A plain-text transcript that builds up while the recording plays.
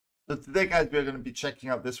So today, guys, we're going to be checking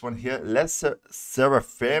out this one here.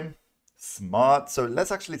 Sserafim. Smart. So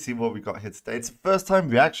let's actually see what we got here today. It's a first time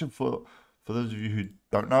reaction for those of you who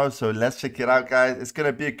don't know. So let's check it out, guys. It's going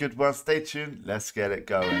to be a good one. Stay tuned. Let's get it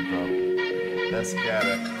going, bro. Let's get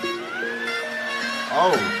it.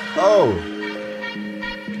 Oh.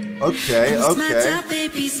 Okay. Smarter,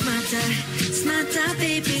 baby, smarter. Smarter,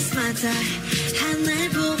 baby, smarter. 하늘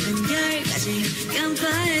보면 열 가지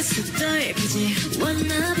깜빡해서 덜리지.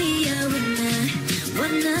 Wanna be a winner.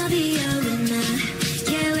 Wanna be a winner.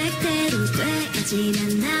 계획대로 돼야지. 난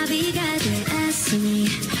나비가 되었으니.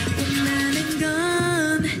 원하는 건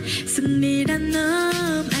승리란 놈.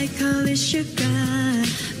 I call it sugar.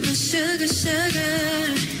 No sugar,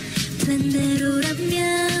 sugar.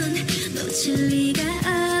 플랜대로라면 놓칠 리가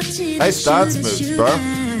없지. Nice dance moves, bro.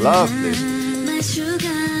 Lovely. My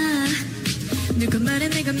sugar. 누가 말해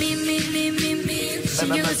내가 미미미미미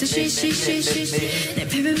신경써 쉬쉬쉬쉬쉬 내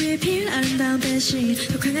폐배 위에 필 아름다운 대신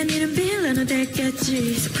더 강한 이름 빌려 너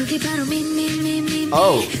됐겠지 So 그게 바로 미미미미미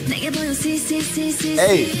내게 보여 시시시시시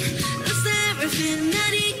Sserafim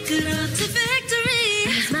날 이끌어 to victory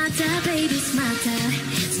Smarter baby smarter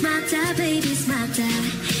Smarter baby smarter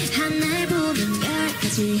하늘 보면 열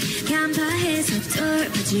가지 간파해서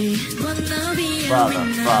돌파지 Wanna be a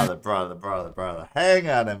winner Brother. Hang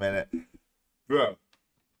on a minute. Bro,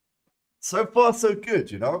 so far so good,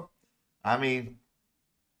 you know? I mean,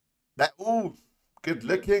 they're all good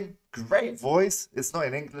looking, great voice. It's not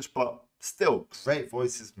in English, but still great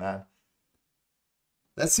voices, man.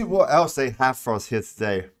 Let's see what else they have for us here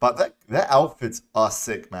today. But their outfits are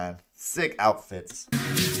sick, man. Sick outfits.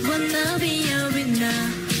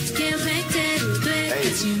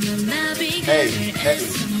 Hey.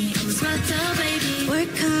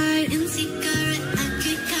 Work hard and secret.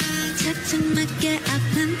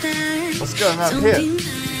 What's going on here?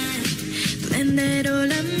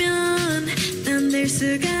 플랜대로라면 난 될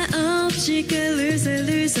수가 없지 그 loser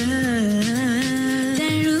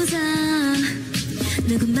날 loser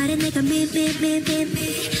누군 말해 내가 미미미미미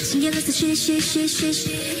신경을 써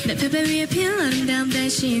쉬쉬쉬쉬쉬 내 폐배 위에 필 아름다움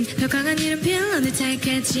대신 더 강한 이름 빌려 내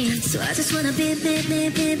택했지 So I just wanna be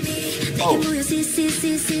내게 모여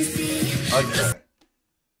시시시시시 Okay.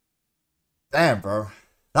 Damn, bro.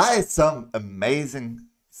 That is some amazing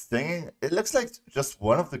singing. It looks like just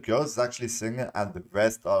one of the girls is actually singing and the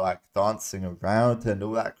rest are like dancing around and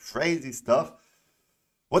all that crazy stuff.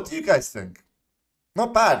 What do you guys think?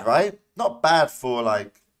 Not bad, right? Not bad for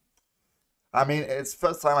like... I mean, it's the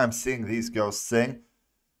first time I'm seeing these girls sing.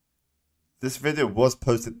 This video was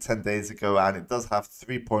posted 10 days ago and it does have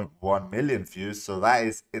 3.1 million views. So that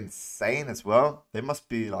is insane as well. They must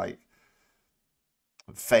be like...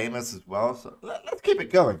 famous as well, so let's keep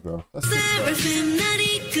it going, bro. Let's keep it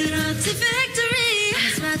going.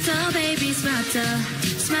 Smarter, baby, smarter.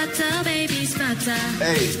 Smarter, baby, smarter.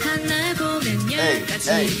 Hey. 하늘 보면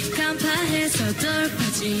열까지 간파해서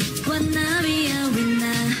돌파지. Wanna be a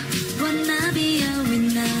winner. Wanna be a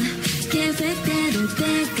winner. 계획대로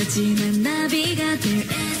때까지 난 나비가 될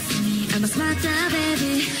애쓰니. I'm a smarter,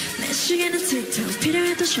 baby. 내 시계는 틱톡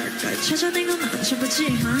필요해도 shortcut 찾아낸 건 맞춰보지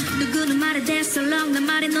누구는 말해 there's so long 난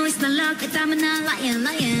말해 no it's not luck 있다면 난 lying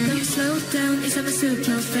Don't slow down 이 삶은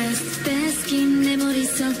super fast 뺏긴 내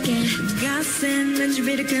머릿속에 가센 난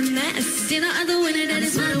준비를 끝내 You know I'm the winner that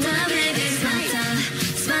is smarter baby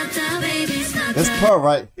smarter baby smarter This part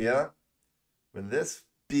right here, when this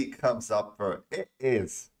beat comes up, bro, it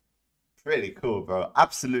is pretty cool, bro.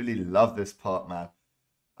 Absolutely love this part, man.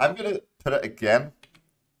 I'm gonna put it again.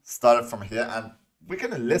 Start it from here and we're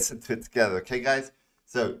gonna listen to it together, okay guys?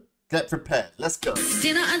 So get prepared, let's go.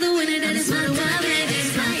 You know I'm the winner that is smarter baby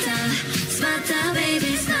smarter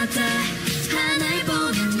baby smarter 하늘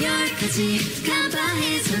보면 열까지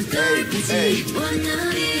간파해서 돌파지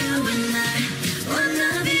Wanna be a winner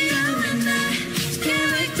Wanna be a winner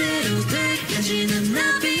계획대로 돼야지 난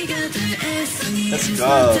나비가 될 애써니 Let's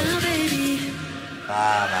go.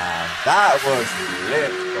 Ah man, that was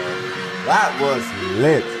lit, bro. That was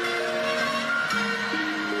lit.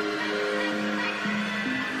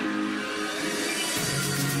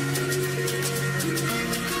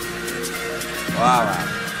 Wow, man.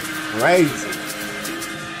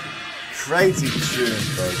 Crazy tune,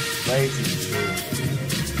 bro. Crazy tune.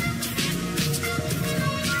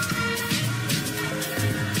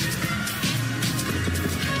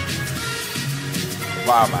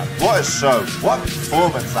 Wow, man. What a show. What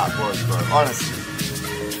performance that was, bro. Honestly.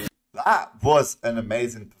 That was an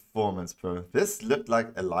amazing performance, bro. This looked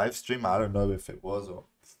like a live stream. I don't know if it was or...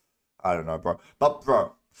 I don't know, bro. But,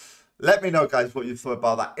 bro, let me know, guys, what you thought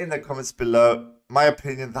about that in the comments below. My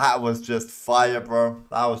opinion, that was just fire, bro.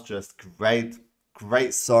 That was just great.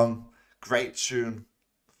 great song, great tune.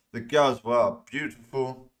 The girls were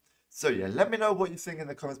beautiful. So yeah, let me know what you think in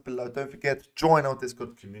the comments below. Don't forget to join our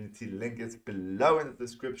Discord community. Link is below in the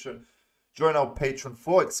description. Join our Patreon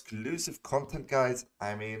for exclusive content, guys.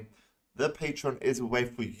 I mean, the Patreon is a way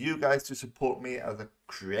for you guys to support me as a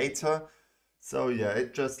creator. So yeah,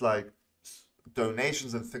 it's just like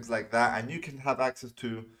donations and things like that. And you can have access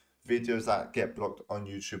to videos that get blocked on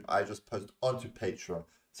YouTube. I just post onto Patreon.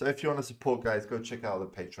 So if you want to support, guys, go check out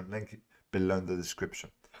the Patreon. Link below in the description.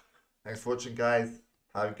 Thanks for watching, guys.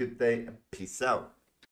 Have a good day and peace out.